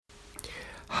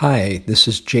Hi, this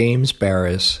is James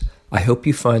Baraz. I hope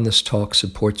you find this talk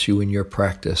supports you in your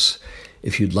practice.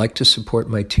 If you'd like to support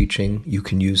my teaching, you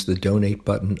can use the donate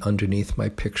button underneath my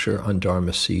picture on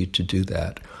Dharma Seed to do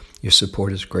that. Your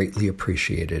support is greatly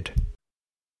appreciated.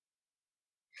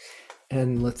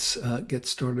 And let's get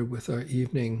started with our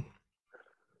evening.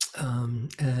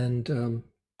 The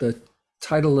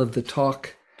title of the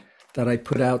talk that I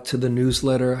put out to the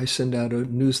newsletter, I send out a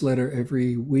newsletter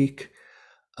every week.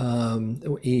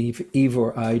 Eve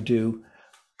or I do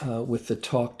with the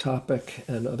talk topic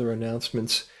and other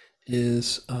announcements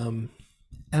is Am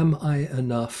I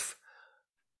Enough?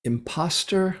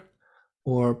 Imposter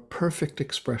or perfect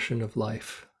expression of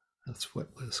life? That's what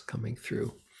was coming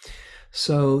through.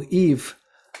 So Eve,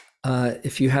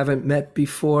 if you haven't met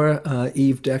before,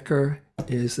 Eve Decker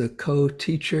is a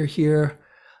co-teacher here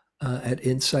at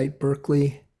Insight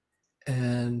Berkeley,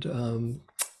 and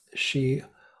she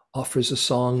offers a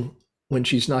song. When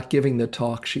she's not giving the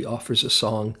talk, she offers a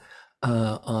song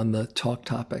on the talk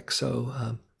topic.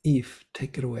 So Eve,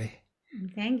 take it away.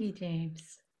 Thank you,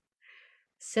 James.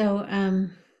 So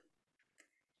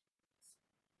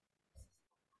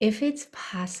if it's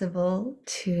possible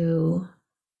to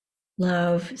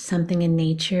love something in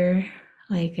nature,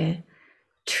 like a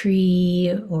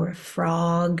tree or a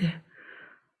frog,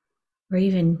 or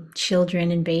even children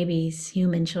and babies,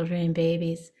 human children and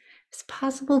babies, it's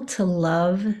possible to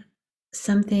love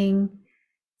something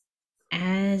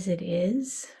as it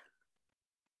is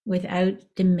without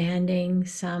demanding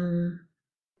some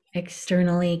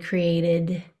externally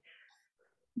created,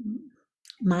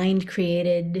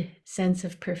 mind-created sense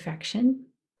of perfection,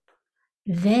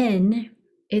 then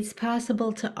it's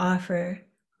possible to offer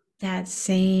that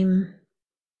same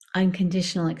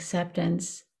unconditional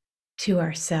acceptance to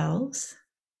ourselves,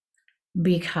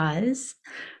 because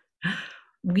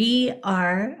we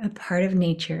are a part of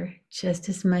nature just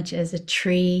as much as a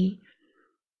tree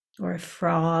or a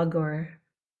frog or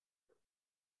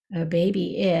a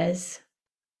baby is.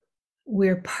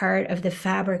 We're part of the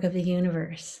fabric of the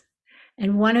universe.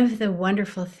 And one of the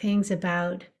wonderful things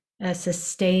about a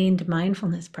sustained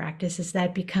mindfulness practice is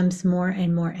that becomes more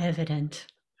and more evident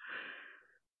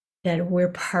that we're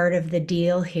part of the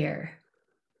deal here.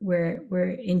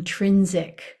 We're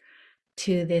intrinsic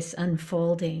to this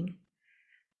unfolding,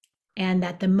 and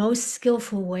that the most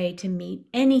skillful way to meet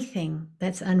anything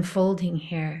that's unfolding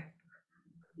here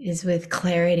is with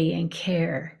clarity and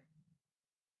care,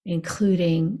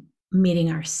 including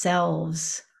meeting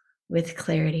ourselves with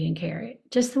clarity and care,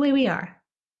 just the way we are.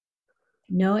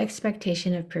 No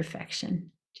expectation of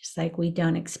perfection, just like we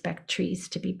don't expect trees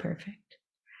to be perfect.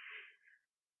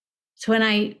 So when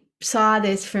I saw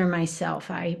this for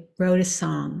myself, I wrote a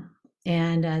song,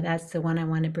 and that's the one I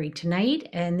want to bring tonight.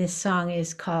 And this song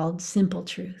is called Simple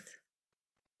Truth.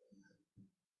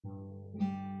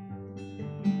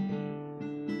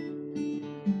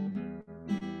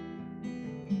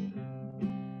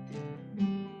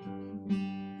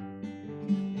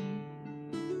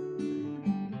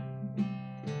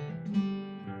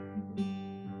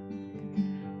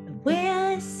 The way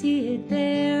I see it,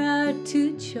 there are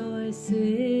two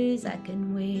choices. I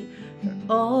can wait for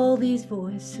all these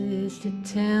voices to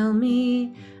tell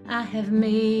me I have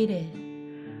made it,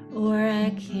 or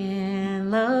I can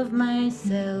love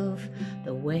myself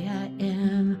the way I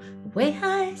am. The way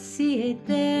I see it,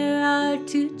 there are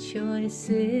two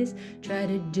choices. Try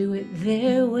to do it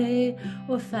their way,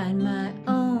 or find my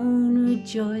own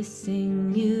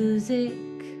rejoicing music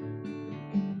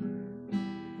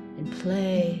and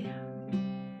play.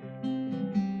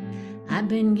 I've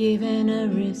been given a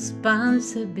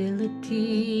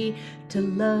responsibility to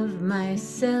love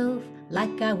myself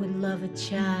like I would love a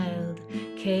child,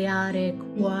 chaotic,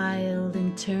 wild,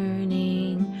 and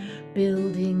turning,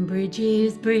 building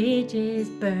bridges, bridges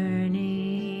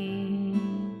burning,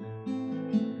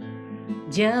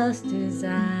 just as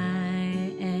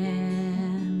I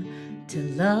am, to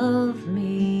love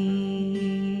me.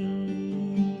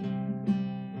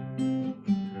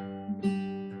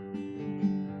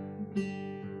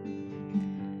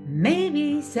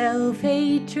 Maybe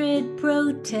self-hatred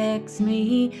protects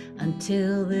me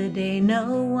until the day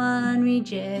no one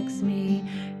rejects me.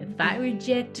 If I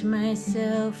reject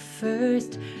myself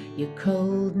first, your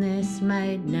coldness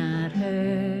might not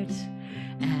hurt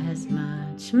as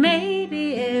much.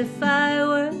 Maybe if I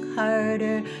work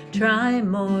harder, try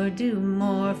more, do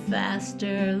more,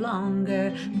 faster,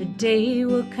 longer, the day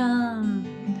will come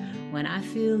when I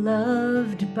feel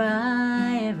loved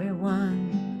by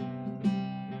everyone.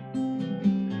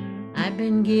 I've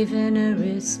been given a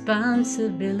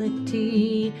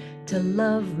responsibility to to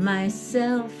love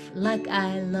myself like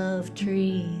I love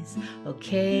trees.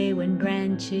 Okay when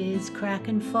branches crack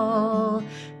and fall,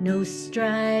 no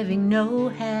striving, no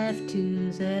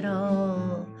have-tos at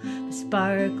all. The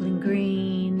sparkling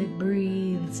green that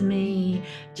breathes me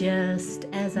just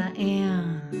as I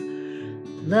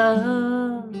am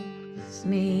loves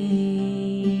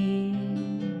me.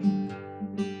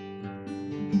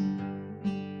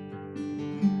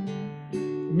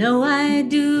 No, I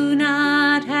do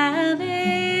not have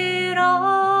it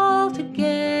all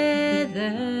together.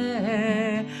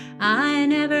 I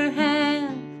never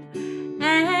have,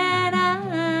 and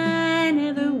I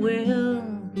never will.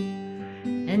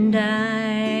 And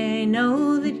I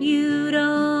know that you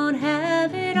don't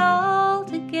have it all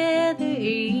together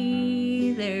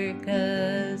either,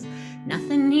 'cause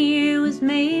nothing here was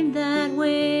made that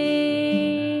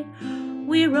way.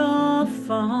 We're all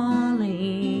falling,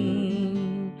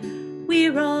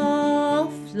 we're all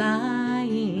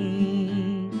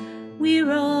flying,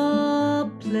 we're all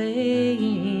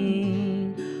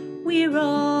playing, we're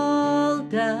all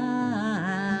dying.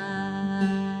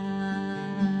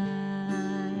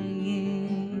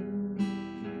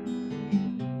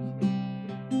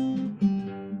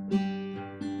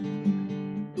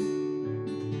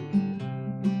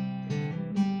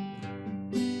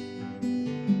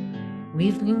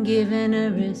 We've been given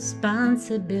a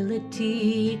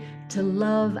responsibility to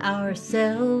love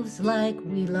ourselves like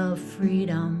we love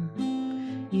freedom,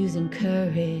 using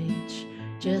courage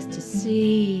just to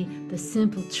see the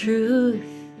simple truth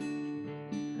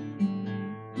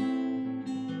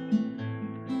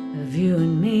of you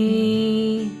and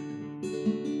me.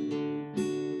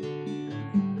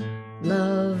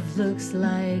 Love looks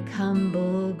like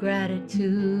humble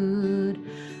gratitude,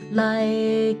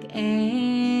 like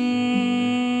endless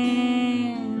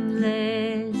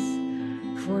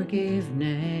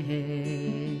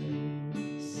forgiveness.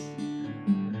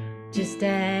 Just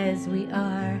as we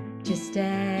are, just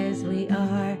as we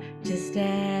are, just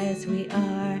as we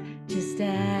are, just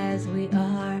as we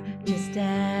are, just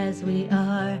as we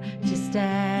are, just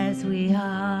as we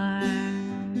are.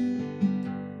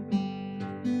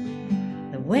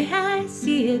 The way I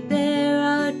see it, there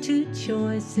are two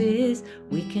choices.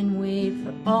 We can wait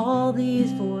for all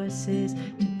these voices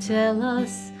to tell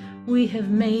us we have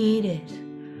made it,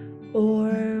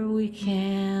 or we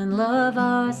can love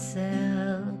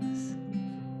ourselves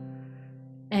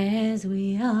as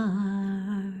we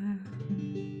are.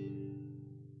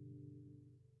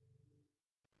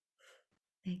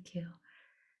 Thank you.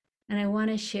 And I want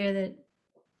to share that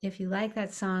if you like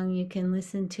that song, you can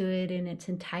listen to it in its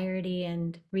entirety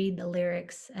and read the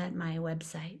lyrics at my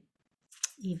website,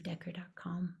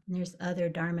 evedecker.com. And there's other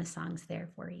Dharma songs there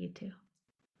for you too.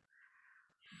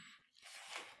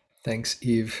 Thanks,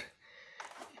 Eve.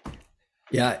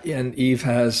 Yeah, and Eve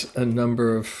has a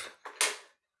number of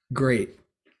great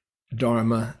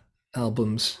Dharma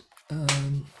albums.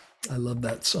 I love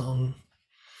that song.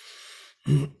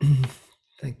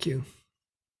 Thank you.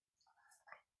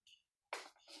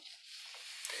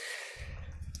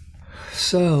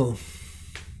 So,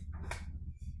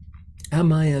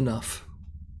 am I enough?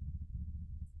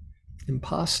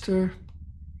 Imposter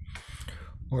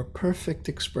or perfect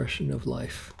expression of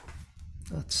life?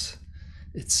 That's,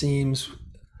 it seems,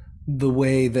 the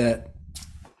way that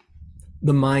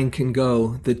the mind can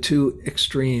go, the two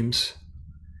extremes.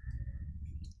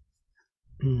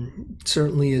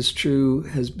 Certainly is true,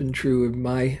 has been true of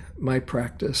my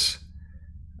practice.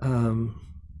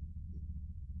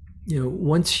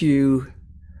 Once you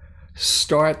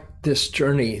start this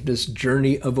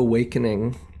journey of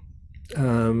awakening,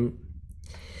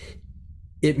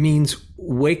 it means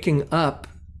waking up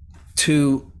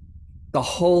to the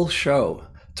whole show,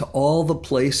 to all the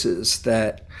places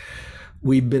that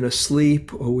we've been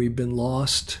asleep, or we've been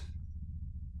lost,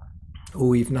 or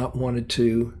we've not wanted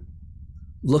to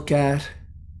look at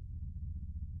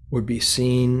or be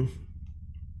seen.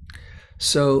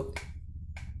 So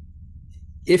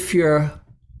if you're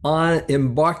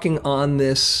embarking on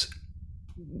this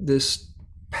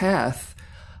path,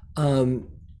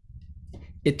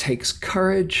 it takes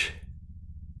courage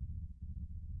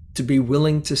to be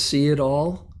willing to see it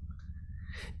all.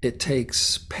 It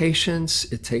takes patience,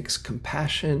 it takes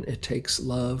compassion, it takes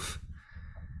love.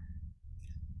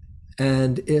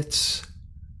 And it's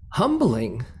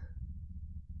humbling,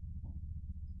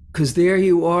 because there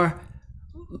you are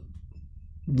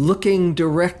looking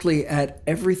directly at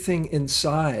everything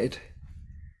inside.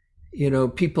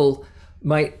 People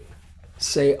might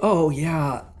say, oh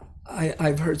yeah,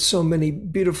 I've heard so many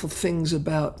beautiful things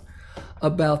about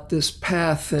about this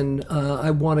path, and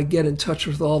I want to get in touch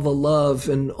with all the love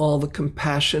and all the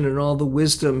compassion and all the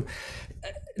wisdom.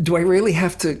 Do I really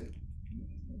have to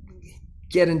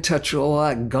get in touch with all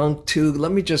that gunk too?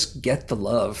 Let me just get the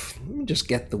love. Let me just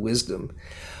get the wisdom.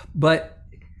 But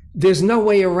there's no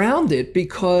way around it,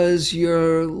 because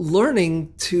you're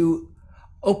learning to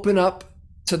open up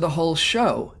to the whole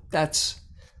show. That's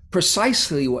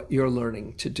precisely what you're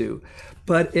learning to do.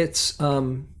 But it's,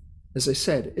 as I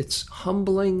said, it's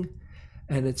humbling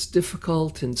and it's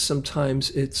difficult, and sometimes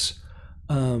it's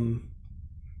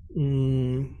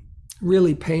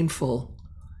really painful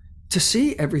to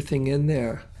see everything in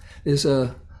there. There's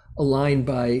a line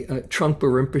by Trungpa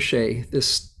Rinpoche,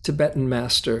 this Tibetan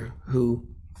master who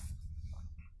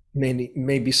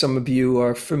maybe some of you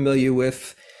are familiar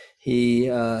with. He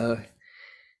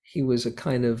was a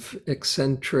kind of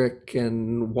eccentric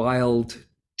and wild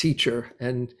teacher,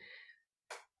 and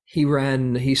he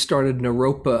started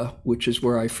Naropa, which is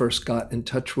where I first got in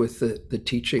touch with the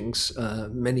teachings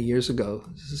many years ago.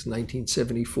 This is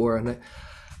 1974, and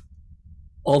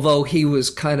although he was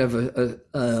kind of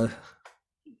a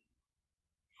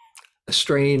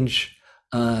strange,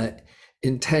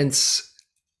 intense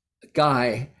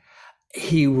guy,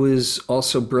 he was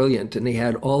also brilliant, and he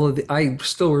had all of I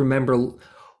still remember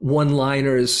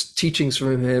one-liners, teachings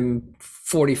from him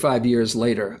 45 years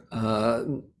later.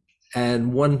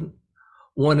 And one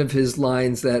of his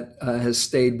lines that has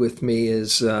stayed with me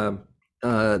is,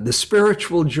 the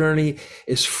spiritual journey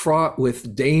is fraught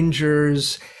with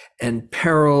dangers and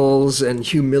perils and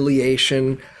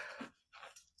humiliation.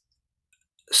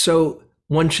 So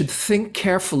one should think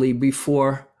carefully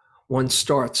before one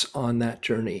starts on that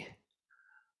journey.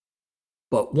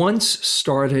 But once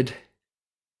started,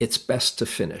 it's best to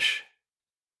finish.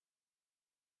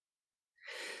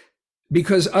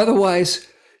 Because otherwise,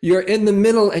 you're in the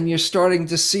middle and you're starting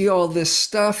to see all this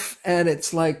stuff, and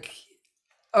it's like,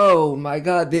 oh my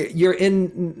God, you're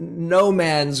in no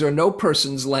man's or no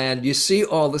person's land. You see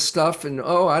all the stuff, and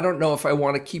oh, I don't know if I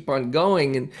want to keep on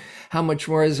going, and how much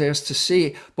more is there to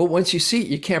see. But once you see it,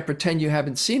 you can't pretend you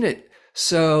haven't seen it.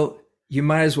 So you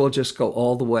might as well just go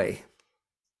all the way.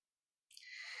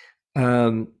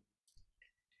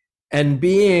 And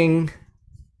being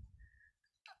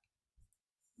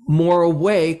more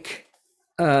awake,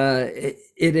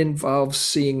 it involves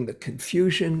seeing the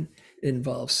confusion, it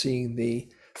involves seeing the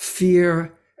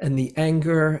fear and the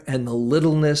anger and the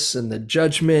littleness and the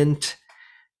judgment.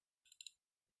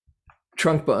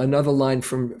 Trungpa, another line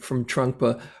from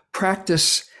Trungpa,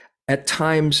 practice at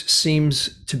times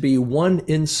seems to be one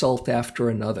insult after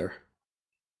another.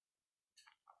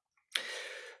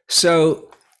 So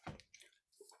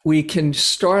we can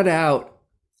start out,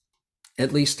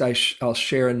 at least I'll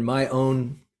share in my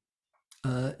own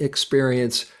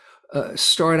experience,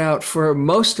 start out for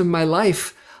most of my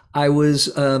life, I was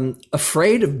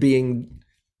afraid of being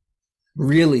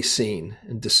really seen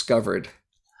and discovered.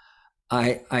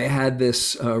 I had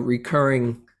this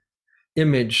recurring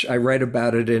image. I write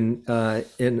about it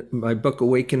in my book,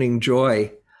 Awakening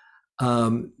Joy,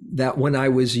 that when I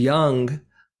was young,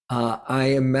 I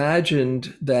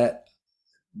imagined that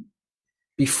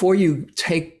before you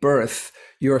take birth,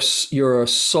 you're a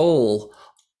soul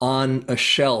on a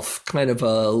shelf, kind of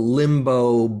a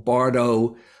limbo,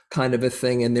 bardo kind of a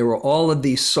thing. And there were all of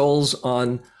these souls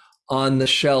on the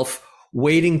shelf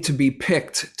waiting to be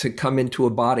picked to come into a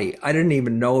body. I didn't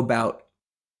even know about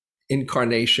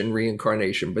incarnation,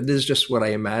 reincarnation, but this is just what I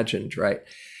imagined, right?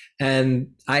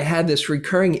 And I had this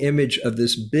recurring image of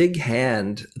this big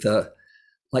hand,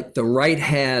 like the right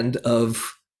hand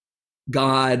of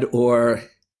God or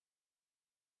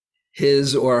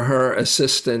his or her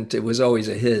assistant. It was always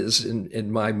a his in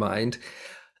my mind,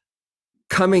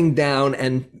 coming down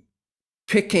and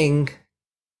picking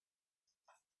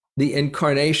the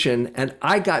incarnation. And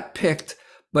I got picked,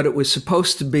 but it was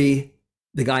supposed to be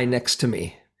the guy next to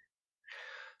me.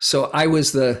 So I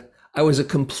was a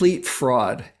complete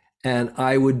fraud, and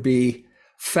I would be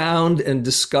found and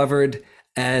discovered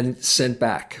and sent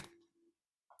back.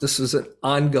 This was an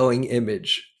ongoing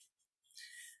image.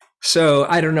 So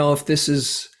I don't know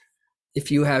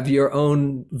if you have your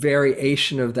own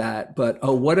variation of that, but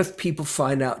what if people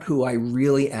find out who I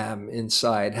really am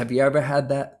inside? Have you ever had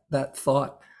that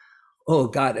thought? Oh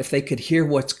God, if they could hear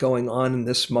what's going on in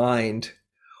this mind,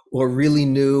 or really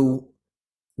knew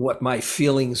what my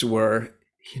feelings were,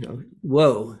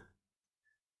 whoa.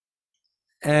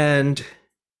 And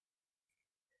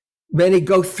many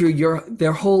go through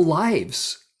their whole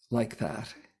lives like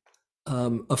that,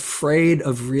 afraid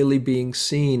of really being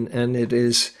seen. And it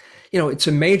is, it's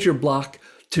a major block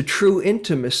to true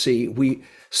intimacy.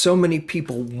 So many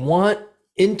people want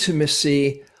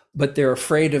intimacy, but they're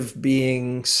afraid of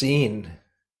being seen.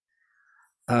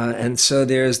 And so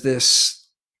there's this,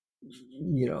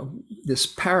 this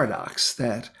paradox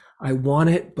that I want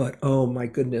it, but oh my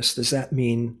goodness, does that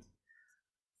mean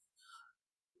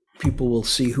people will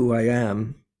see who I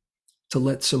am? To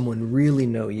let someone really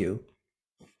know you.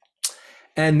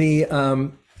 And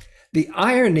the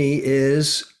irony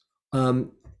is,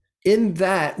 in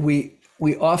that we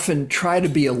often try to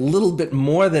be a little bit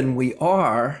more than we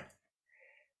are.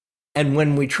 And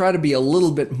when we try to be a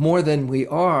little bit more than we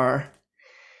are,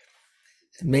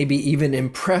 maybe even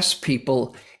impress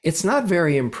people, it's not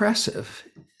very impressive.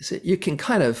 You can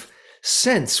kind of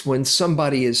sense when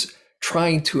somebody is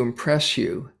trying to impress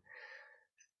you.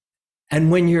 And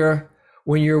when you're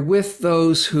with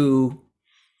those who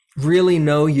really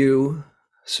know you,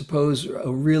 suppose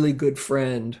a really good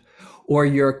friend, or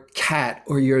your cat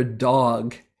or your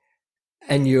dog,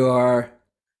 and you're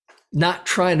not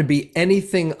trying to be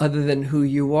anything other than who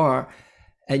you are,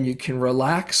 and you can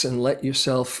relax and let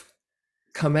yourself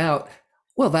come out,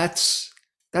 well, that's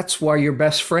why your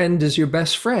best friend is your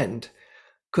best friend,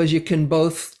 because you can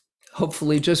both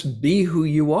hopefully just be who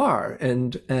you are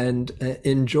and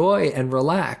enjoy and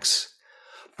relax.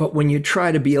 But when you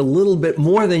try to be a little bit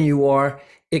more than you are,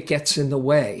 it gets in the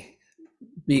way.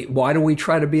 Why do we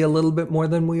try to be a little bit more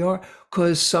than we are?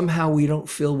 Because somehow we don't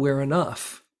feel we're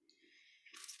enough.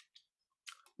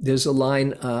 There's a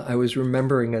line I was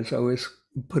remembering as I was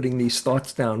putting these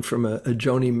thoughts down from a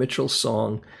Joni Mitchell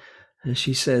song. And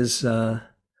she says, the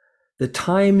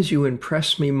times you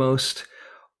impress me most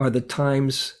are the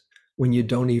times when you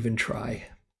don't even try.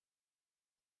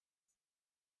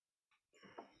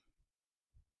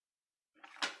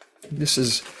 This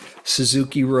is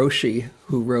Suzuki Roshi,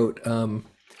 who wrote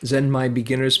Zen My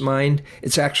Beginner's Mind.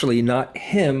 It's actually not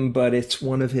him, but it's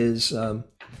one of his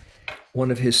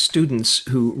students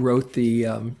who wrote the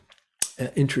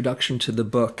introduction to the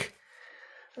book.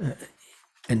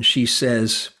 And she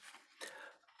says,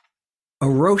 a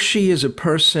Roshi is a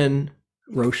person,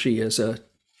 Roshi is a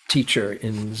teacher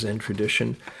in Zen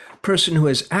tradition, person who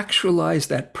has actualized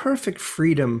that perfect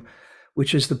freedom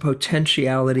which is the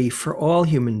potentiality for all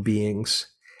human beings.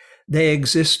 They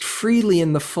exist freely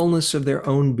in the fullness of their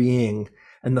own being,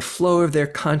 and the flow of their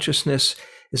consciousness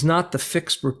is not the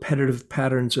fixed repetitive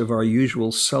patterns of our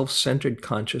usual self-centered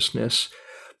consciousness,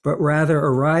 but rather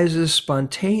arises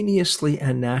spontaneously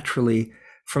and naturally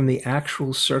from the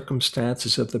actual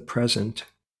circumstances of the present.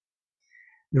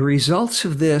 The results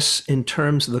of this, in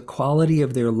terms of the quality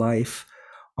of their life,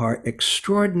 are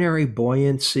extraordinary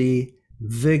buoyancy,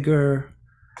 vigor,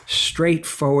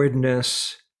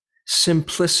 straightforwardness,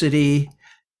 simplicity,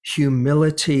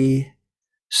 humility,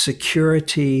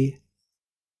 security,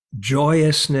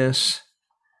 joyousness,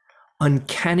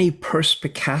 uncanny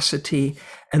perspicacity,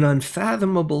 and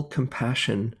unfathomable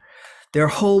compassion. Their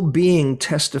whole being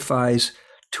testifies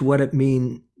to what it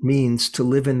means to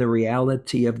live in the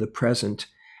reality of the present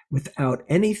without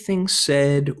anything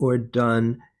said or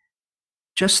done.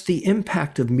 Just the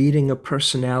impact of meeting a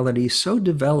personality so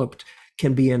developed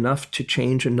can be enough to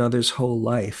change another's whole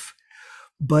life.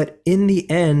 But in the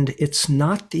end, it's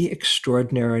not the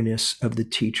extraordinariness of the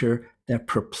teacher that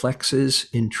perplexes,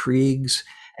 intrigues,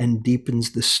 and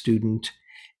deepens the student.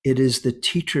 It is the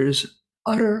teacher's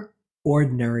utter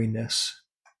ordinariness.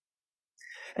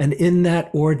 And in that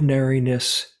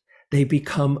ordinariness, they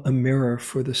become a mirror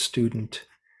for the student,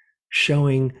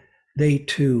 showing they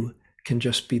too can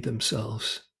just be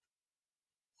themselves.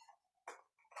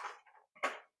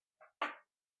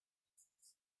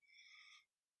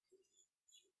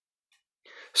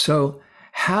 So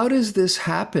how does this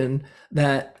happen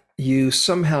that you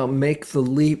somehow make the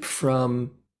leap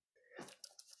from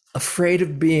afraid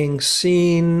of being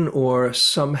seen or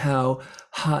somehow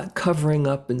covering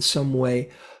up in some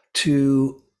way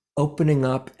to opening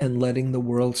up and letting the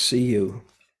world see you?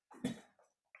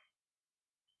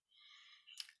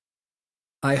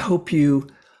 I hope you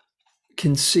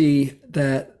can see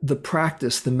that the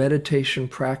practice, the meditation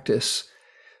practice,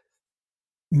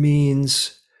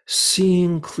 means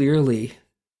seeing clearly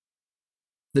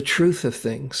the truth of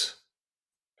things.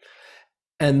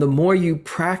 And the more you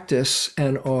practice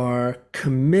and are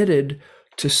committed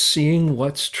to seeing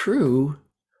what's true,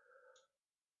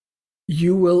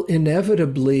 you will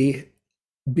inevitably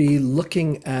be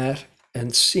looking at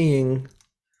and seeing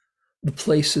the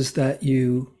places that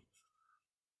you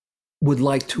would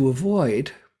like to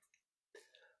avoid.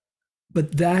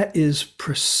 But that is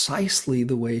precisely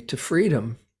the way to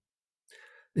freedom.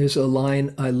 There's a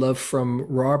line I love from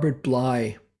Robert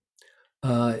Bly,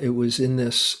 It was in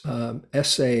this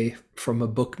essay from a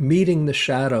book, Meeting the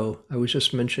Shadow. I was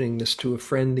just mentioning this to a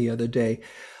friend the other day.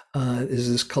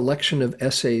 Is this collection of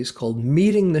essays called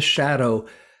Meeting the Shadow,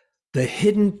 The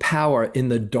Hidden Power in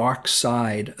the Dark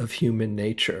Side of Human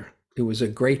Nature. It was a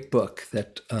great book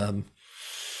that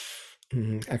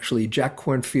actually Jack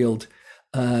Kornfield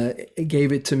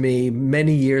gave it to me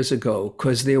many years ago,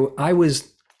 because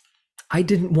I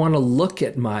didn't want to look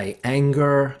at my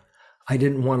anger. I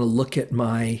didn't want to look at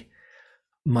my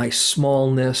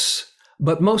smallness,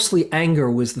 but mostly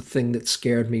anger was the thing that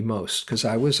scared me most, because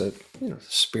I was a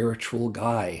spiritual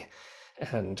guy,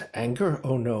 and anger,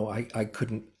 oh no, I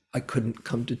couldn't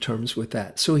come to terms with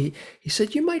that. So he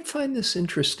said, you might find this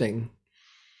interesting.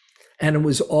 And it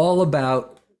was all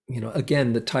about,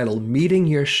 again, the title, Meeting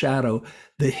Your Shadow,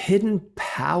 the hidden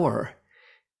power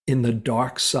in the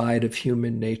dark side of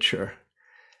human nature.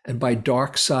 And by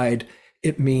dark side,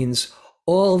 it means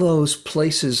all those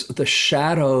places, the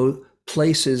shadow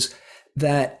places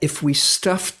that if we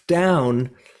stuff down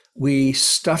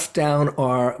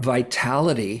our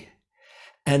vitality.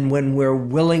 And when we're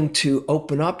willing to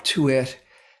open up to it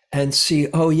and see,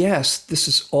 oh yes, this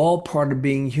is all part of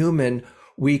being human,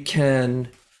 we can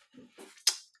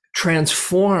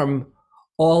transform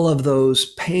all of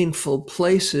those painful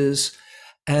places,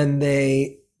 and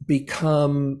they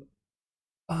become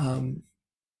the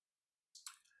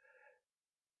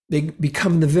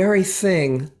very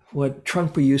thing, what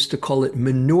Trungpa used to call it,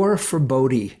 manure for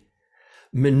Bodhi,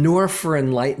 manure for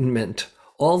enlightenment.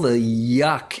 All the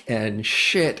yuck and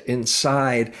shit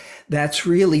inside, that's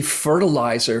really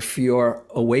fertilizer for your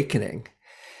awakening.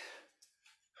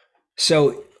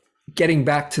 So getting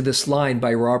back to this line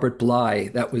by Robert Bly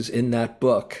that was in that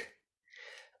book,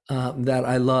 that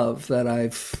I love, that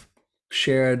I've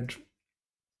shared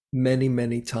many,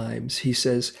 many times. He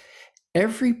says,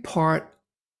 every part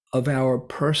of our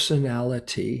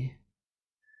personality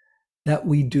that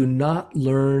we do not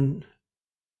learn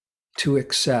to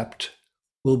accept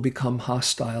will become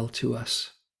hostile to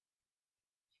us.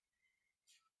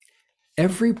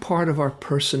 Every part of our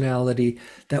personality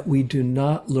that we do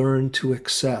not learn to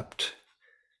accept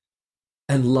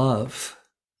and love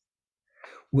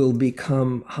will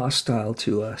become hostile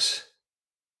to us.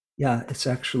 Yeah, it's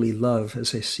actually love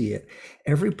as I see it.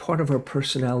 Every part of our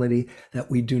personality that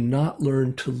we do not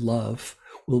learn to love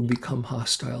will become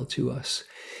hostile to us.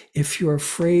 If you're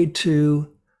afraid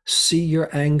to see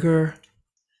your anger,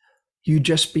 you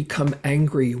just become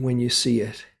angry when you see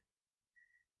it,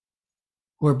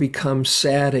 or become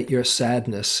sad at your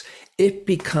sadness. It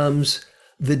becomes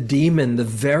the demon, the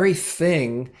very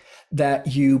thing that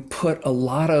you put a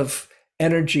lot of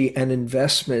energy and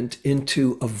investment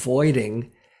into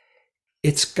avoiding.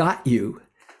 It's got you.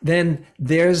 Then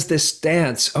there's this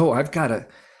dance. Oh, I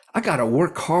gotta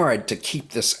work hard to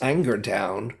keep this anger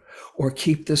down, or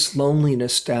keep this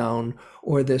loneliness down,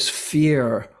 or this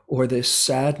fear, or this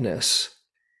sadness.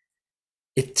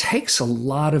 It takes a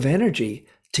lot of energy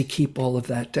to keep all of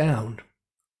that down.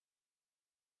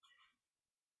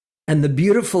 And the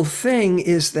beautiful thing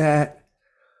is that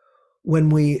when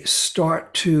we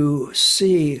start to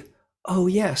see, oh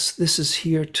yes, this is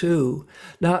here too.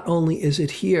 Not only is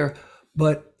it here,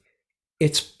 but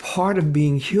it's part of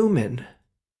being human.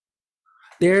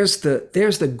 There's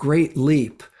the great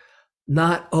leap.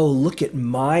 Not, oh, look at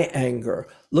my anger,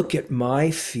 look at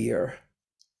my fear,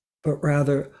 but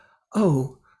rather,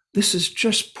 oh, this is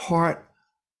just part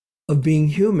of being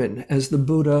human. As the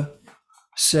Buddha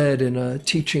said in a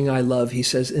teaching I love, he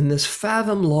says, in this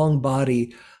fathom-long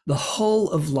body, the whole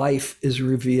of life is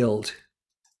revealed.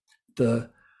 The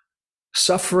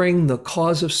suffering, the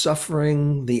cause of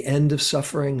suffering, the end of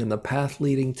suffering, and the path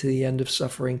leading to the end of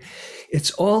suffering.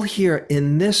 It's all here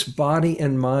in this body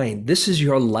and mind. This is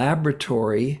your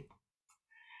laboratory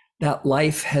that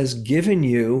life has given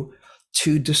you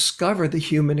to discover the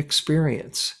human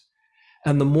experience.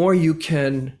 And the more you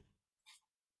can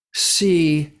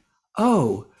see,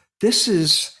 oh, this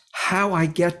is how I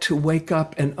get to wake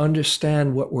up and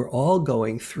understand what we're all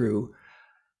going through.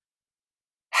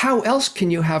 How else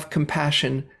can you have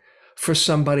compassion for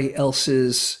somebody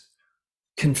else's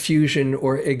confusion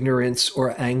or ignorance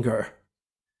or anger?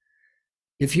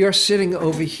 If you're sitting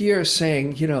over here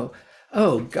saying,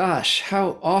 oh gosh,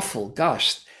 how awful,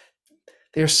 gosh,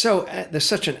 they're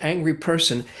such an angry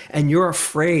person, and you're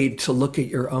afraid to look at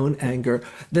your own anger,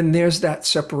 then there's that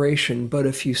separation. But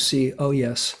if you see, oh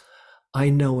yes, I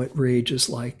know what rage is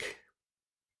like.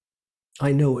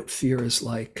 I know what fear is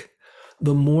like.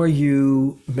 The more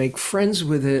you make friends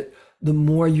with it, the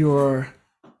more you're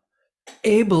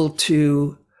able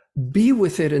to be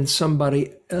with it in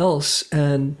somebody else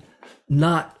and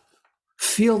not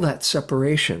feel that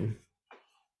separation.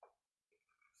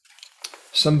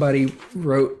 Somebody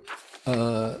wrote,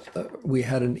 we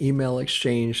had an email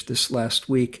exchange this last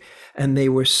week, and they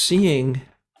were seeing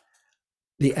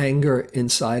the anger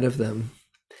inside of them.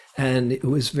 And it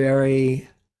was very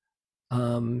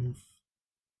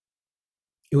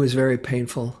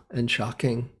painful and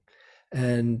shocking.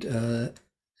 And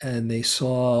they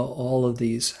saw all of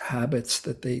these habits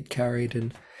that they'd carried,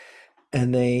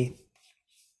 and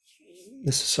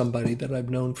this is somebody that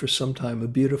I've known for some time, a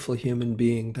beautiful human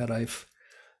being that I've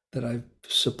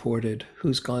supported,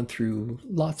 who's gone through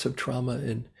lots of trauma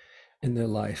in their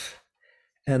life.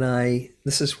 And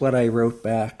this is what I wrote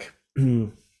back,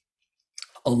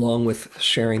 along with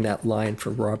sharing that line for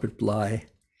Robert Bly.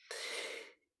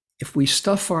 If we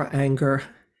stuff our anger,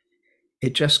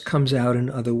 it just comes out in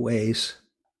other ways.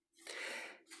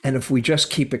 And if we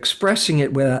just keep expressing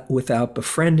it without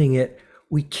befriending it,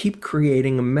 we keep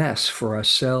creating a mess for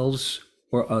ourselves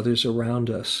or others around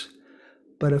us.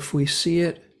 But if we see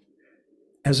it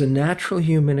as a natural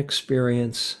human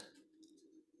experience,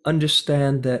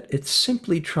 understand that it's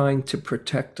simply trying to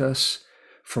protect us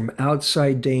from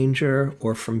outside danger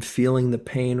or from feeling the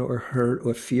pain or hurt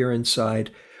or fear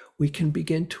inside, we can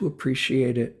begin to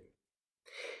appreciate it.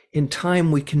 In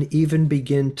time, we can even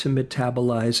begin to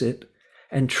metabolize it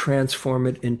and transform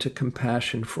it into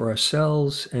compassion for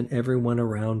ourselves and everyone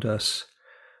around us.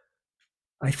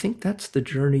 I think that's the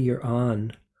journey you're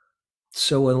on.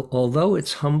 So although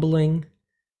it's humbling,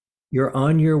 you're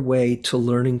on your way to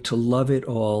learning to love it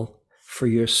all for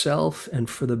yourself and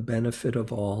for the benefit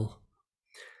of all.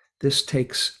 This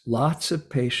takes lots of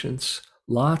patience,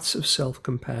 lots of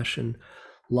self-compassion,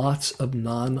 lots of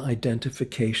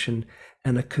non-identification,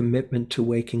 and a commitment to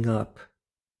waking up.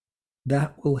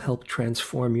 That will help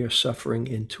transform your suffering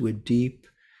into a deep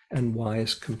and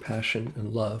wise compassion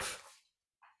and love.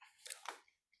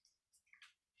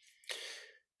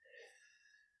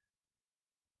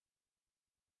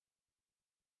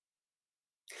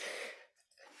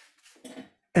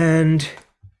 And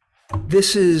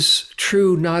this is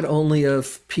true not only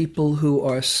of people who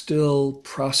are still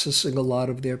processing a lot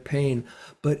of their pain,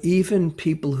 but even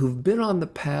people who've been on the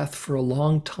path for a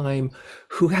long time,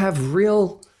 who have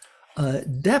real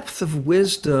depth of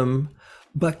wisdom,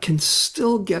 but can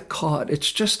still get caught.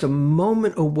 It's just a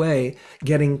moment away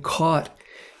getting caught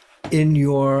in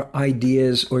your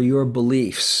ideas or your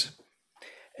beliefs.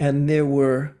 And there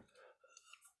were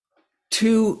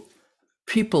two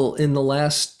people in the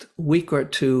last week or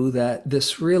two that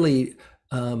this really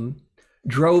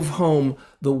drove home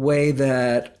the way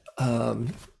that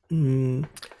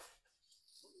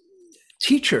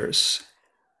teachers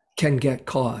can get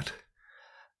caught,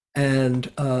 and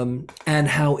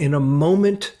how in a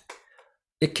moment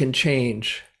it can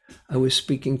change. I was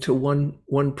speaking to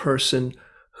one person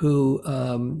who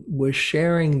was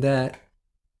sharing that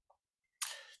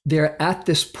they're at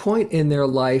this point in their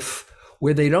life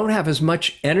where they don't have as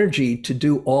much energy to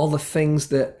do all the things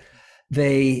that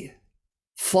they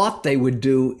thought they would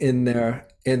do in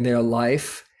their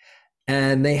life,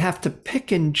 and they have to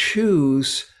pick and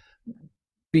choose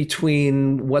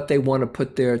between what they want to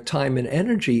put their time and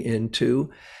energy into.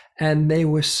 And they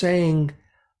were saying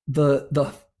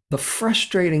the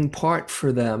frustrating part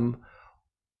for them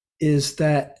is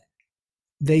that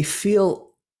they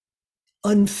feel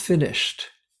unfinished,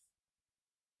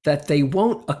 that they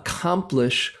won't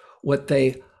accomplish what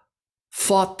they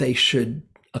thought they should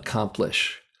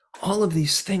accomplish. All of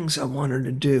these things I wanted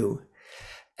to do.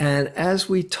 And as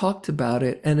we talked about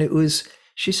it, and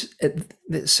she said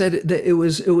that it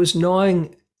was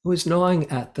gnawing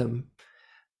at them.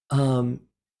 And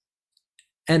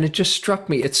it just struck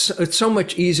me. It's so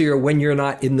much easier when you're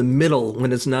not in the middle,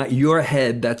 when it's not your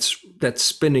head that's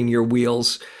spinning your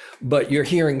wheels, but you're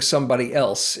hearing somebody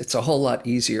else. It's a whole lot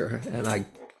easier. And I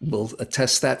will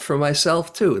attest that for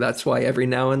myself too. That's why every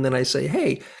now and then I say,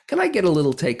 hey, can I get a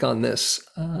little take on this?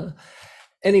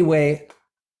 Anyway,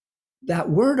 that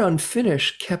word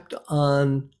unfinished kept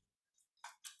on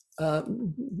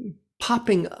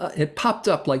popping. It popped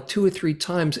up like 2 or 3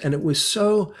 times, and it was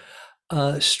so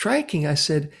striking. I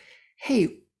said,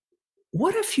 hey,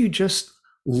 what if you just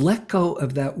let go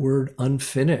of that word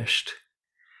unfinished,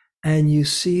 and you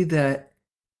see that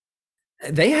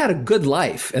they had a good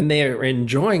life and they're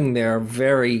enjoying their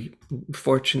very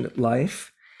fortunate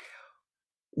life?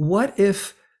 What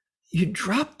if you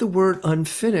drop the word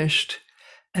unfinished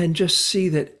and just see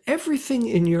that everything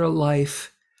in your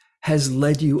life has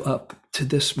led you up to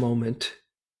this moment,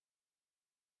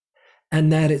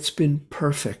 and that it's been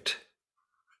perfect?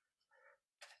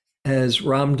 As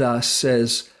Ram Dass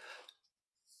says,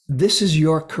 this is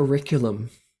your curriculum.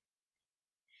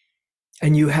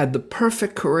 and you had the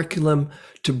perfect curriculum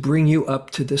to bring you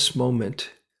up to this moment.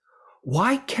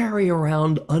 Why carry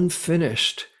around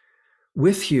unfinished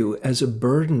with you as a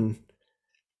burden?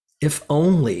 If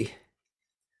only,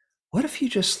 what if you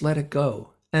just let it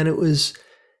go? And it was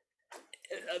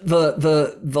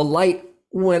the light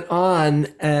went on,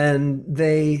 and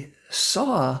they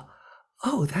saw,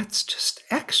 oh, that's just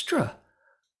extra.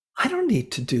 I don't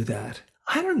need to do that.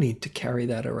 I don't need to carry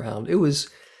that around. It was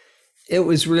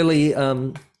really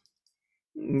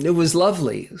it was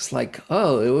lovely. It's like,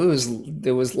 oh,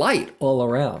 there was light all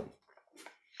around.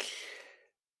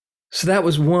 So that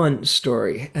was one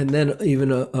story. And then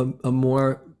even a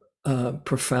more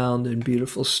profound and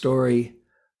beautiful story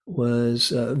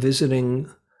was visiting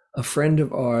a friend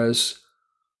of ours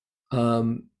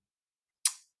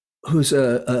who's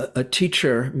a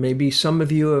teacher. Maybe some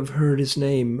of you have heard his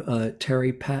name,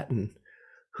 Terry Patton,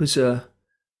 who's a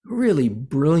really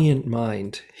brilliant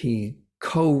mind. He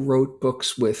co-wrote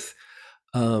books with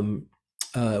Ken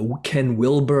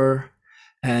Wilber,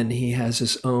 and he has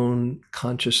his own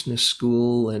consciousness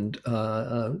school, and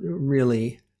a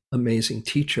really amazing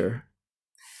teacher.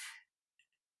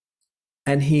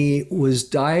 And he was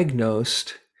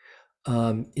diagnosed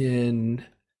in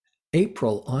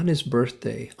April on his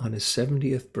birthday, on his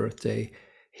 70th birthday.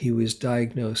 He was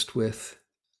diagnosed with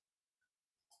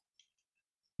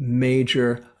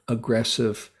major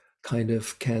aggressive kind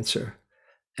of cancer.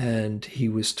 And he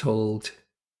was told,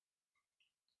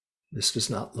 this does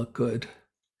not look good.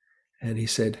 And he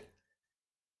said,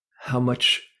 how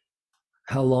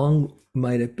long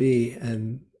might it be?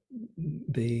 And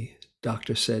the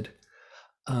doctor said,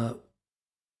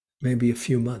 maybe a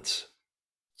few months.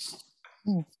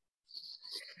 Mm.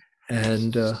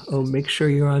 And make sure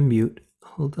you're on mute.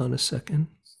 Hold on a second.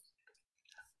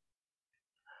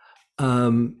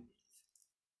 And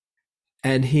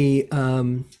he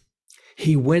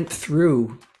went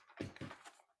through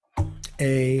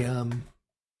a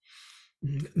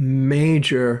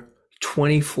major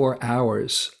 24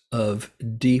 hours of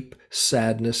deep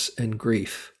sadness and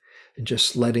grief, and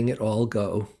just letting it all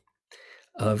go.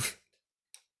 Of,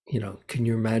 can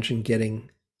you imagine getting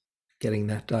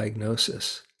that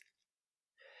diagnosis?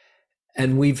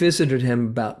 And we visited him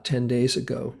about 10 days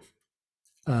ago.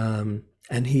 And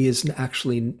he is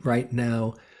actually right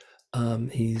now,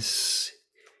 he's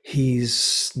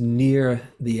near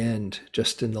the end,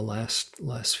 just in the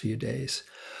last few days.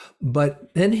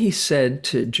 But then he said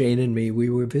to Jane and me, we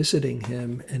were visiting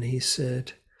him, and he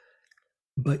said,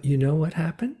 but you know what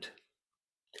happened?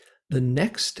 The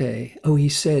next day, he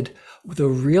said, the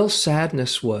real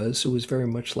sadness was, it was very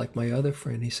much like my other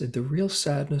friend. He said, the real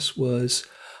sadness was,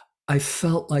 I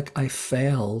felt like I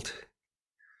failed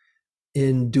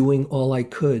in doing all I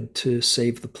could to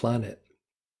save the planet,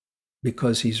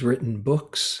 because he's written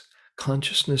books,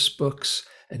 consciousness books,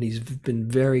 and he's been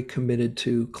very committed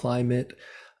to climate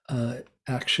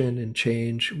action and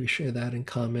change. We share that in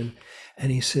common.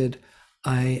 And he said,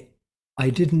 I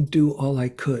didn't do all I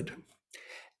could.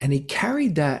 And he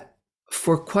carried that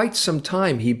for quite some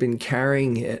time. He'd been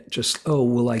carrying it, just,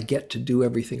 will I get to do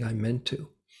everything I meant to?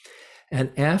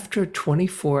 And after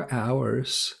 24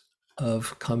 hours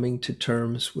of coming to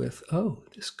terms with,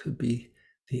 this could be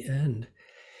the end,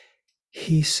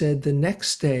 he said the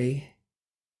next day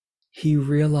he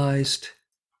realized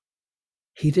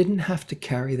he didn't have to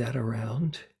carry that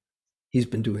around. He's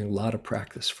been doing a lot of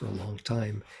practice for a long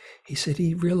time. He said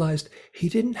he realized he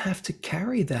didn't have to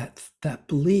carry that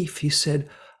belief. He said,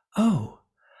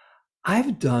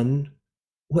 I've done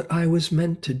what I was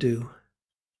meant to do.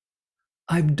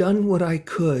 I've done what I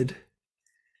could,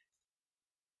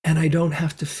 and I don't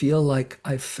have to feel like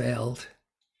I've failed.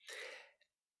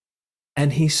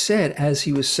 And he said, as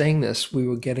he was saying this, we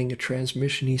were getting a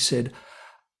transmission. He said,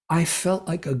 I felt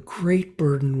like a great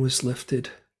burden was lifted.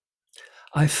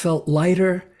 I felt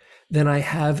lighter than I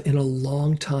have in a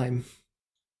long time.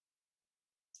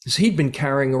 Because he'd been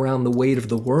carrying around the weight of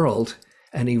the world,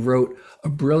 and he wrote a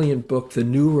brilliant book, A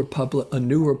New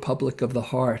Republic of the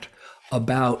Heart,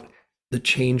 about the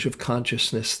change of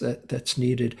consciousness that's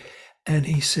needed. And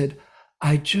he said,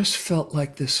 I just felt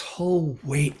like this whole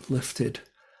weight lifted.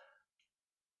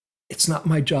 It's not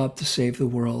my job to save the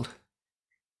world.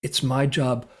 It's my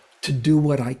job to do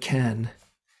what I can.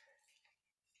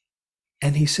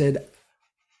 And he said,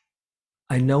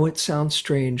 I know it sounds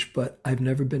strange, but I've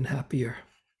never been happier.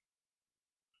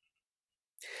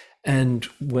 And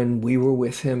when we were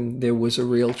with him, there was a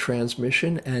real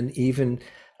transmission. And even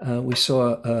we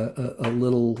saw a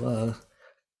little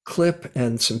clip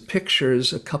and some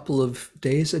pictures a couple of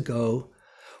days ago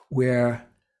where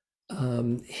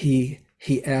he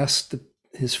asked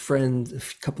his friend,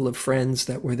 a couple of friends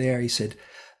that were there, he said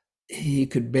he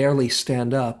could barely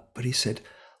stand up, but he said,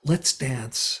 let's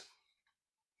dance.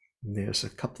 And there's a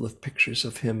couple of pictures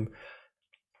of him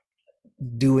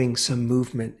doing some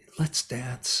movement. Let's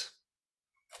dance.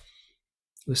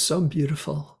 It was so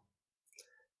beautiful.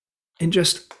 In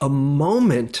just a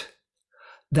moment,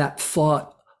 that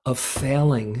thought of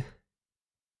failing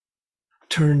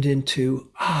turned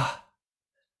into,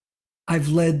 I've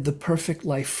led the perfect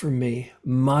life for me,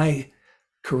 my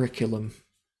curriculum.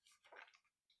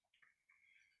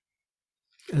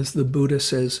 As the Buddha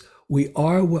says, we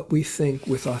are what we think.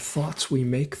 With our thoughts, we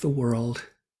make the world.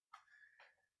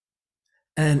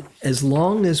 And as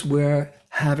long as we're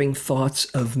having thoughts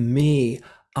of me,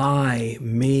 I,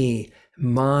 me,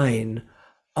 mine,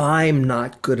 I'm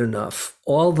not good enough,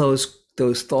 all those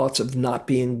thoughts of not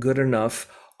being good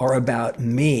enough are about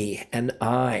me and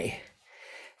I.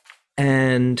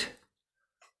 And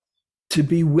to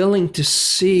be willing to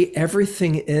see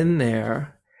everything in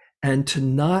there and to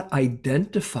not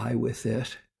identify with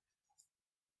it,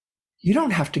 you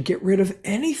don't have to get rid of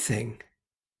anything.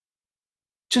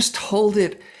 Just hold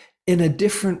it in a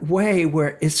different way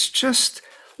where it's just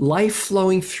life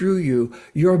flowing through you,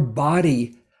 your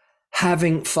body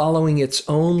following its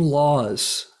own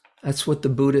laws. That's what the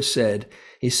Buddha said.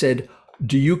 He said,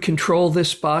 do you control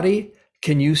this body?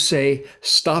 Can you say,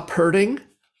 stop hurting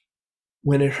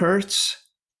when it hurts?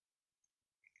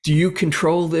 Do you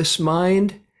control this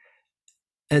mind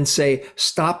and say,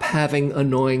 stop having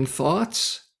annoying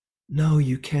thoughts? No,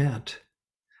 you can't.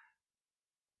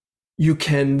 You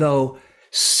can, though,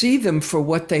 see them for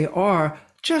what they are,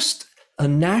 just a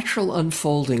natural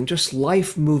unfolding, just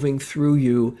life moving through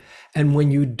you. And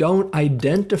when you don't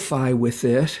identify with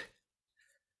it,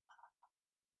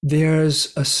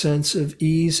 there's a sense of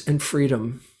ease and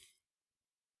freedom.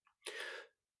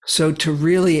 So to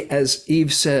really, as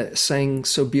Eve sang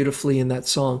so beautifully in that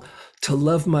song, to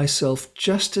love myself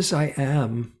just as I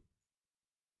am.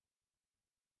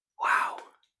 Wow.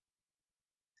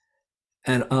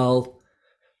 And I'll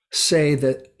say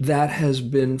that that has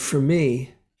been for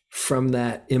me from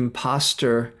that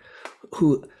imposter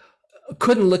who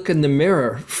couldn't look in the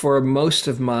mirror for most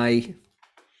of my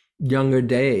younger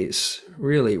days,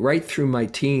 really, right through my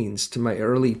teens to my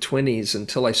early 20s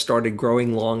until I started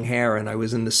growing long hair and I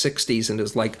was in the 60s and it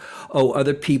was like, oh,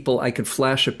 other people, I could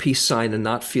flash a peace sign and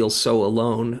not feel so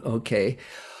alone. Okay.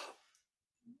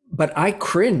 But I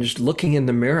cringed looking in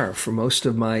the mirror for most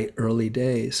of my early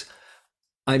days.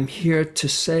 I'm here to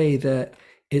say that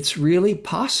it's really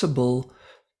possible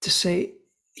to say,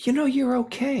 you're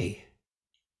okay.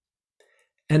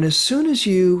 And as soon as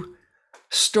you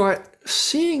start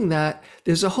seeing that,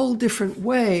 there's a whole different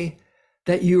way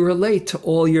that you relate to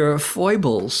all your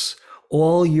foibles,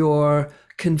 all your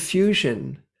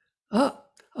confusion.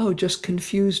 Oh, just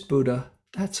confused Buddha,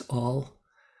 that's all.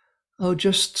 Oh,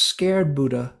 just scared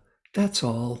Buddha, that's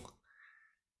all.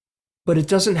 But it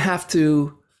doesn't have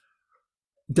to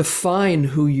define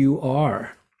who you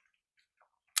are.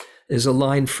 There's a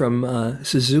line from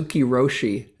Suzuki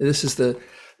Roshi. This is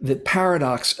the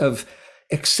paradox of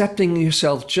accepting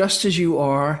yourself just as you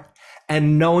are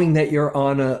and knowing that you're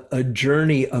on a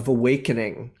journey of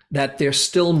awakening, that there's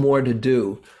still more to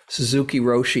do. Suzuki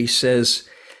Roshi says,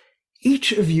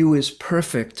 each of you is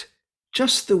perfect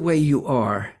just the way you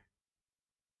are.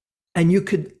 And you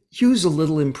could use a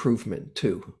little improvement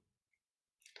too.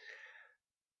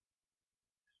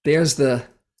 There's the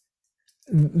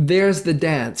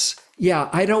dance. Yeah,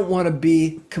 I don't want to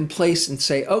be complacent and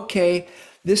say, okay,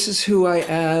 this is who I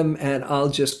am, and I'll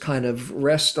just kind of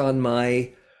rest on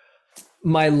my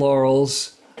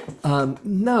laurels.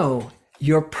 No,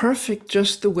 you're perfect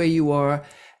just the way you are,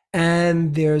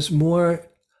 and there's more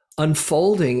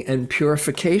unfolding and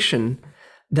purification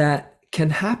that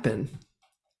can happen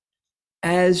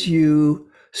as you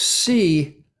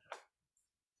see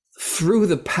through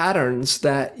the patterns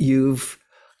that you've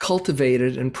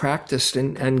cultivated and practiced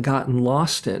and gotten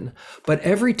lost in. But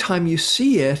every time you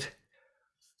see it,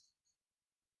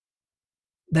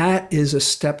 that is a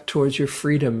step towards your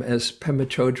freedom, as Pema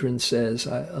Chodron says,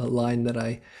 a line that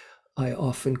I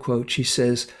often quote. She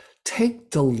says, take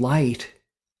delight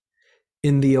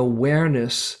in the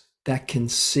awareness that can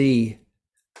see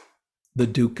the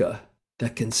dukkha,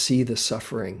 that can see the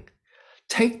suffering.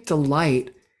 Take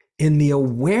delight in the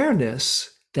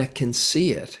awareness that can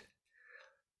see it.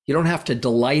 You don't have to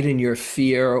delight in your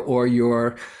fear or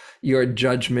your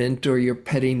judgment or your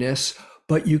pettiness,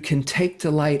 but you can take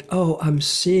delight. Oh, I'm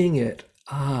seeing it.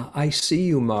 I see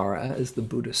you, Mara, as the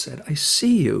Buddha said. I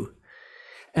see you.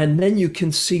 And then you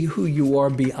can see who you are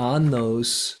beyond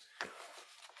those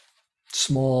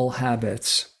small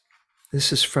habits.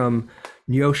 This is from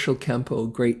Nyoshul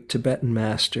Kempo, great Tibetan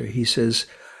master. He says,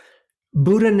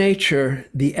 Buddha nature,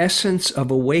 the essence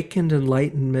of awakened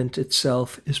enlightenment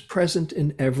itself, is present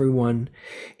in everyone.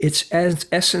 Its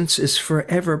essence is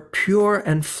forever pure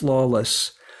and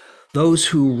flawless. Those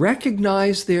who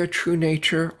recognize their true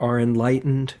nature are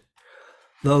enlightened.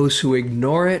 Those who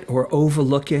ignore it or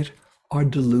overlook it are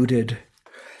deluded.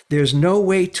 There's no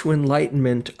way to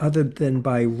enlightenment other than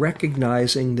by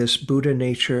recognizing this Buddha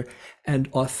nature and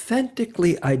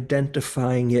authentically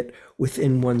identifying it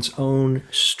within one's own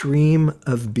stream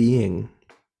of being.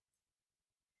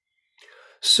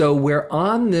 So we're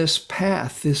on this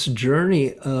path, this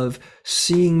journey of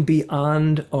seeing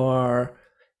beyond our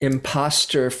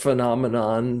imposter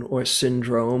phenomenon or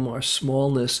syndrome or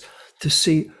smallness to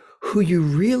see who you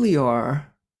really are.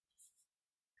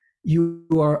 You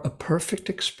are a perfect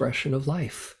expression of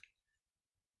life.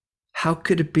 How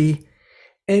could it be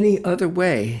any other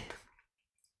way?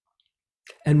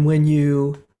 And when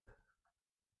you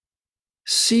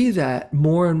see that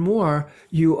more and more,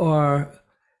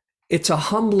 it's a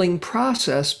humbling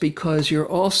process because you're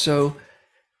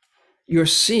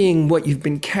seeing what you've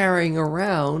been carrying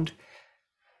around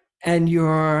and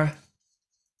you're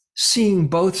seeing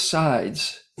both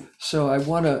sides. So I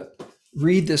want to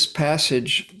read this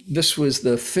passage. This was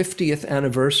the 50th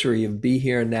anniversary of Be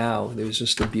Here Now. There was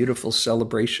just a beautiful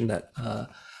celebration that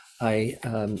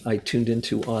I tuned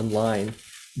into online.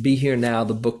 Be Here Now,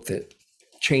 the book that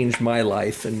changed my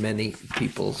life and many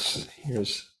people's.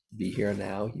 Here's Be Here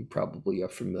Now. You probably are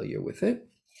familiar with it.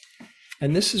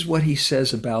 And this is what he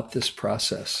says about this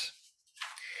process.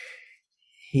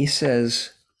 He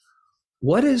says,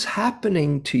 what is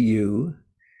happening to you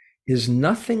is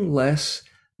nothing less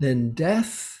than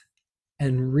death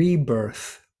and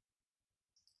rebirth.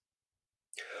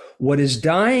 What is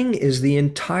dying is the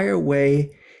entire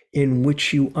way in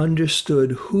which you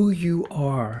understood who you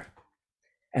are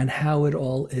and how it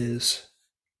all is.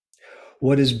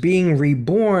 What is being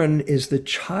reborn is the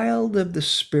child of the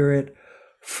Spirit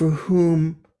for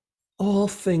whom all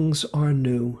things are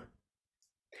new.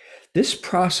 This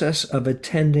process of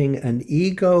attending an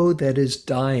ego that is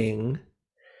dying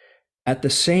at the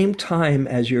same time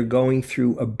as you're going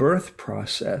through a birth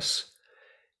process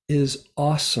is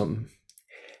awesome.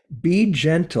 Be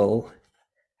gentle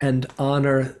and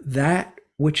honor that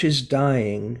which is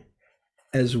dying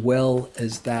as well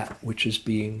as that which is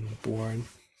being born.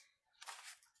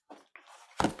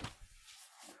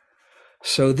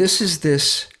 So this is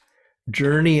this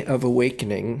journey of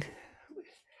awakening,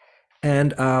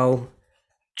 and I'll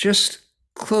just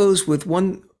close with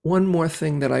one more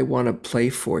thing that I want to play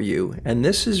for you, and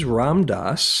this is Ram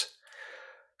Dass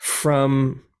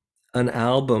from an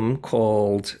album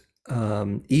called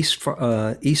East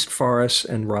Forest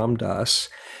and Ram Dass,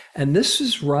 and this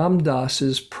is Ram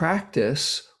Dass's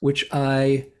practice, which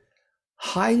I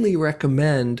highly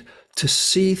recommend to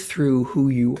see through who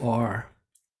you are.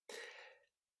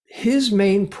 His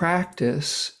main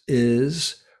practice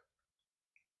is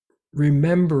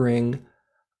remembering,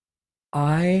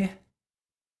 I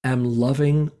am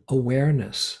loving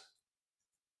awareness.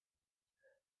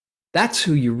 That's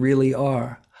who you really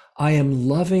are. I am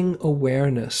loving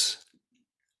awareness,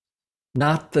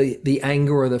 not the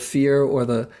anger or the fear or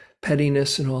the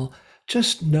pettiness and all,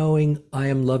 just knowing I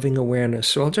am loving awareness.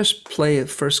 So I'll just play the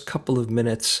first couple of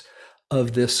minutes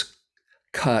of this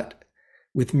cut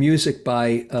with music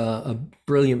by a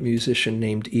brilliant musician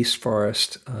named East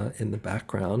Forest in the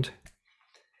background.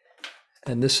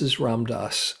 And this is Ram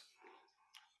Dass.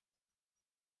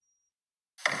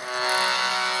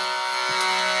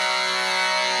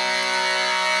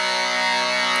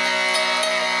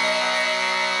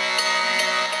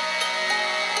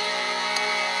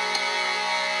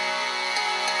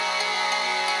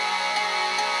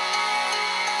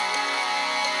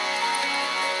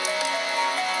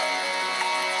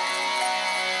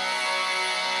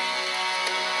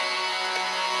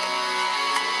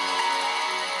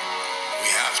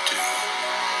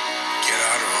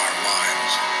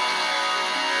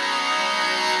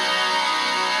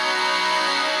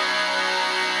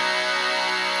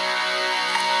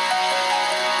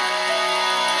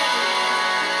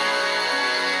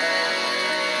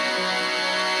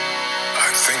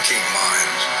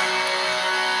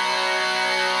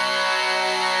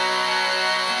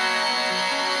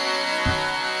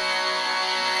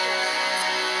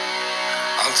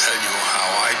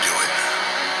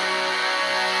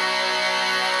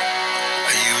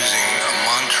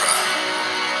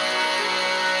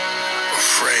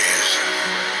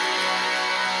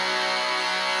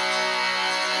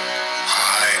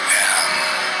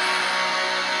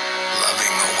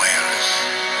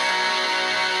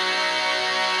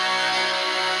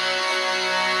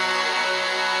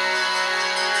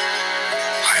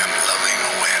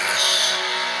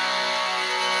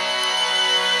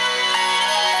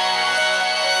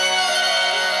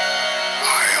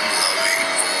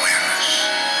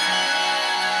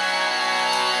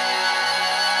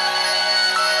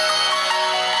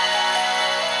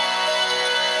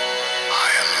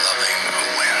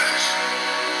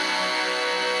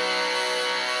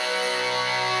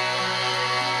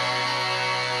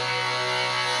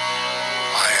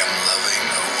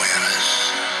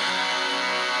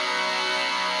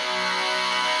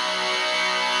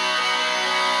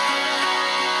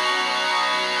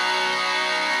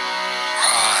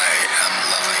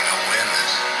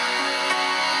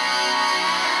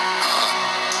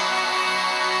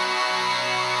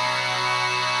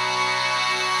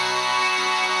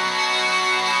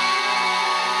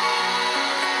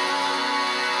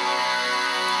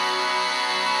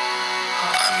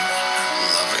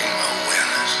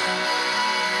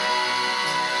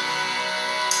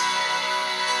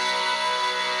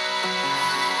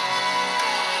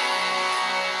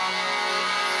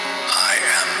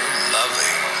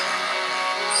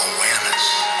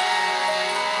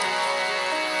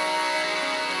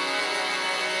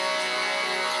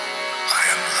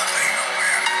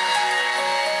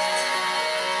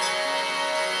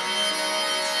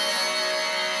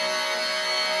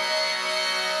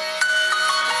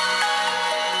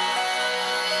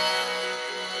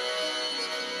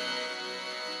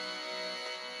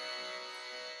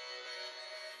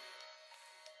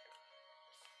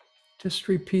 Just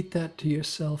repeat that to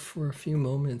yourself for a few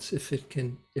moments if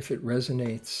it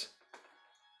resonates.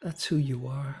 That's who you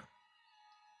are.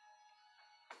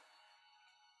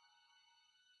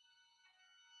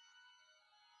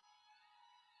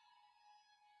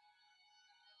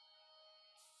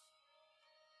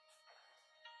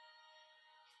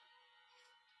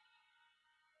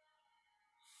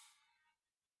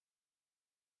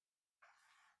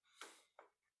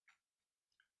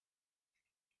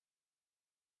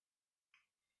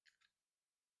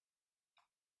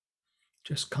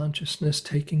 Just consciousness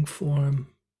taking form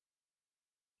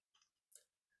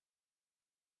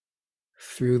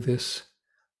through this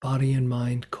body and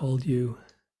mind called you.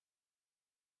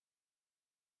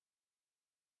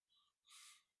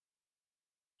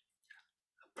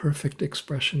 A perfect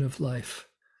expression of life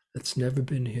that's never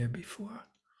been here before.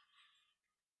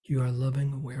 You are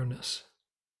loving awareness.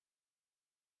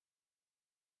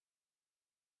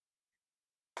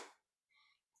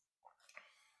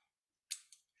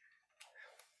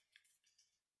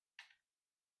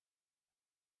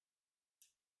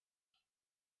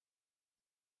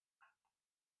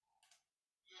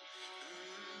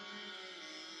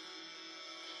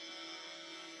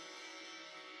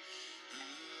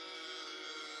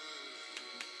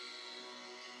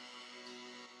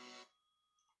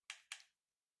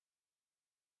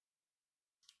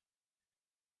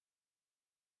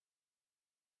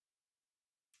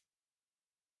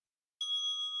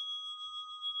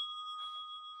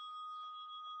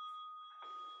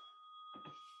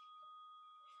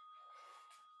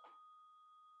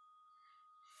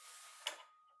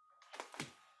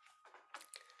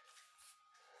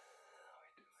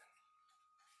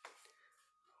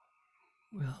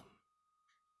 Well,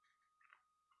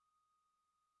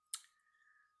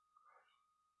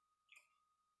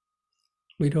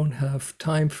 we don't have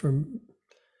time for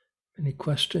any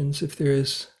questions. If there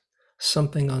is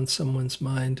something on someone's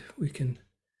mind, we can.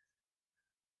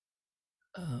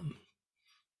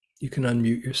 You can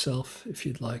unmute yourself if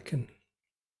you'd like and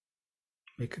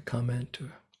make a comment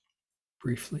or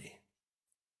briefly.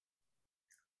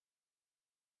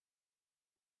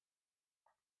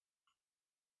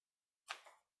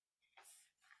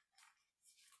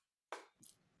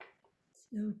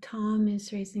 So Tom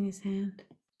is raising his hand.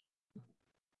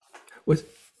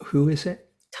 Who is it?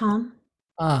 Tom.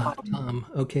 Tom.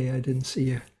 Okay, I didn't see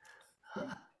you.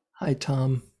 Hi,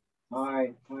 Tom.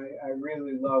 Hi, I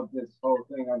really love this whole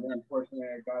thing. Unfortunately,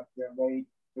 I got there late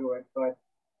to it, but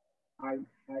I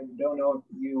don't know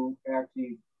if you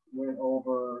actually went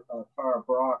over Tara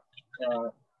Brock's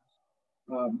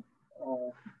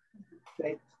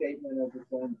statement of the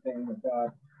same thing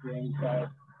about the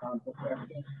anxiety on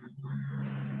perfection.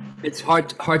 It's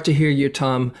hard to hear you,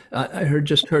 Tom. I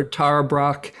just heard Tara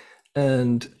Brock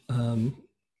and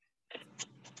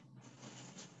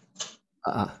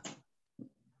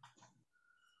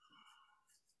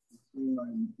See my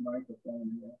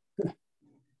microphone here.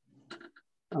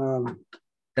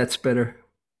 That's better.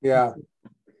 Yeah.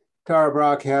 Tara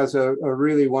Brock has a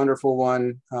really wonderful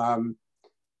one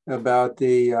about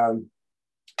the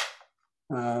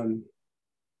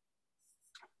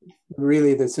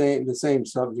really the same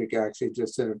subject, actually,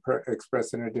 just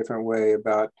expressed in a different way,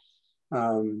 about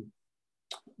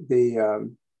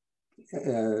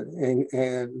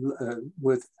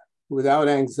without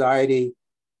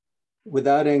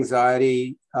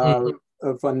anxiety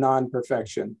of a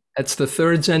non-perfection. That's the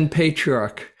third Zen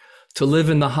patriarch. To live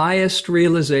in the highest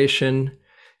realization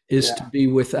is to be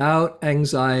without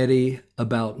anxiety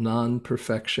about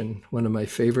non-perfection. One of my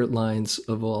favorite lines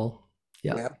of all.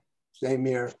 Yeah. Same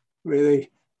here,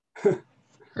 really.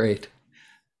 Great.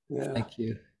 Yeah. Thank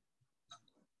you.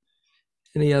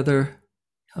 Any other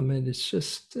comment? It's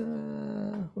just,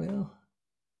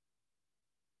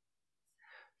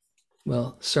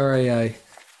 well, sorry I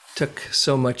took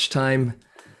so much time,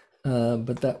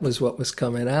 but that was what was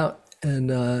coming out.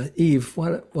 And Eve,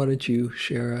 why don't you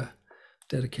share a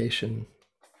dedication?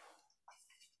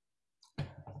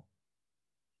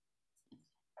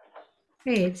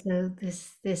 Great. So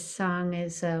this song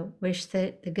is a wish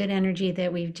that the good energy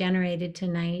that we've generated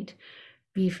tonight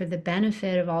be for the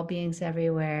benefit of all beings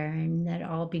everywhere, and that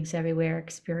all beings everywhere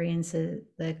experience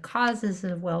the causes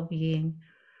of well-being,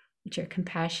 which are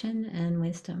compassion and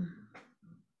wisdom.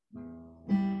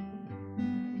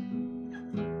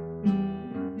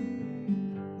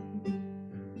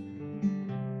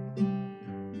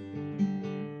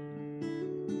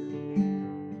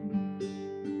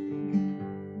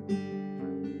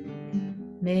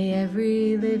 May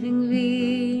every living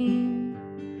being,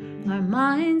 our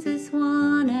minds as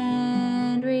one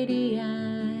and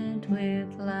radiant with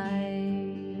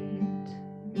light.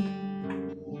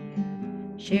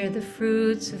 share the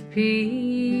fruits of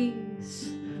peace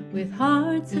with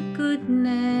hearts of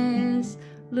goodness,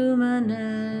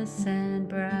 luminous and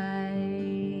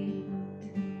bright.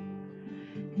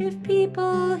 If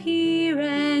people hear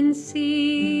and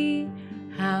see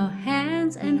how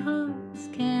hands and hearts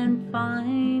can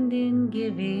find in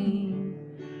giving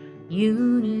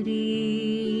unity,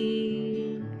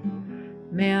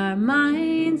 may our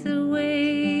minds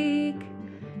awake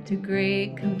to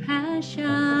great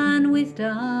compassion,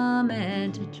 wisdom,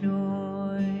 and to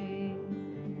joy.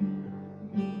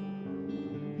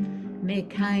 May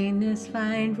kindness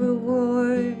find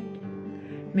reward.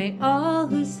 May all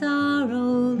who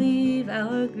sorrow leave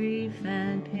our grief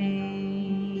and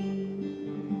pain.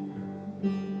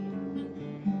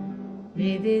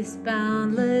 May this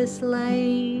boundless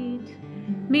light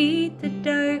meet the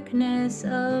darkness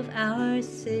of our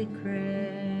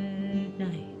sacred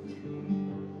night.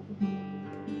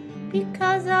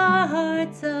 Because our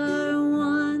hearts are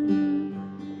one,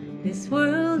 this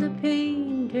world of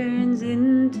pain turns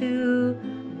into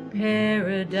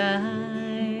paradise.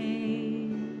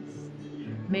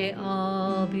 May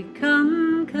all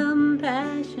become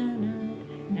compassionate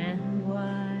and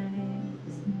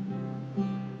wise.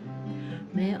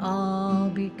 May all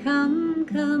become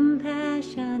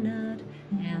compassionate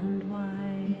and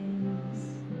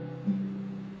wise.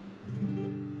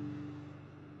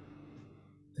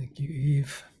 Thank you,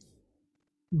 Eve.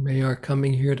 May our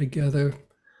coming here together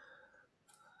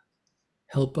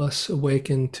help us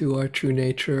awaken to our true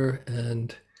nature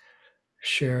and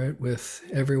share it with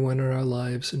everyone in our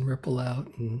lives and ripple out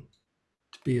and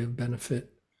to be of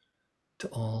benefit to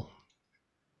all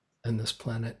on this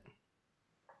planet.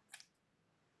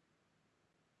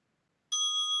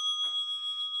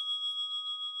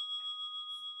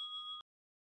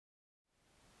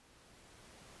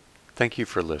 Thank you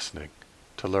for listening.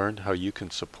 To learn how you can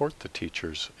support the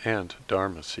teachers and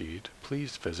Dharma Seed,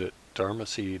 please visit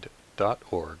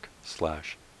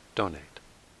dharmaseed.org/donate.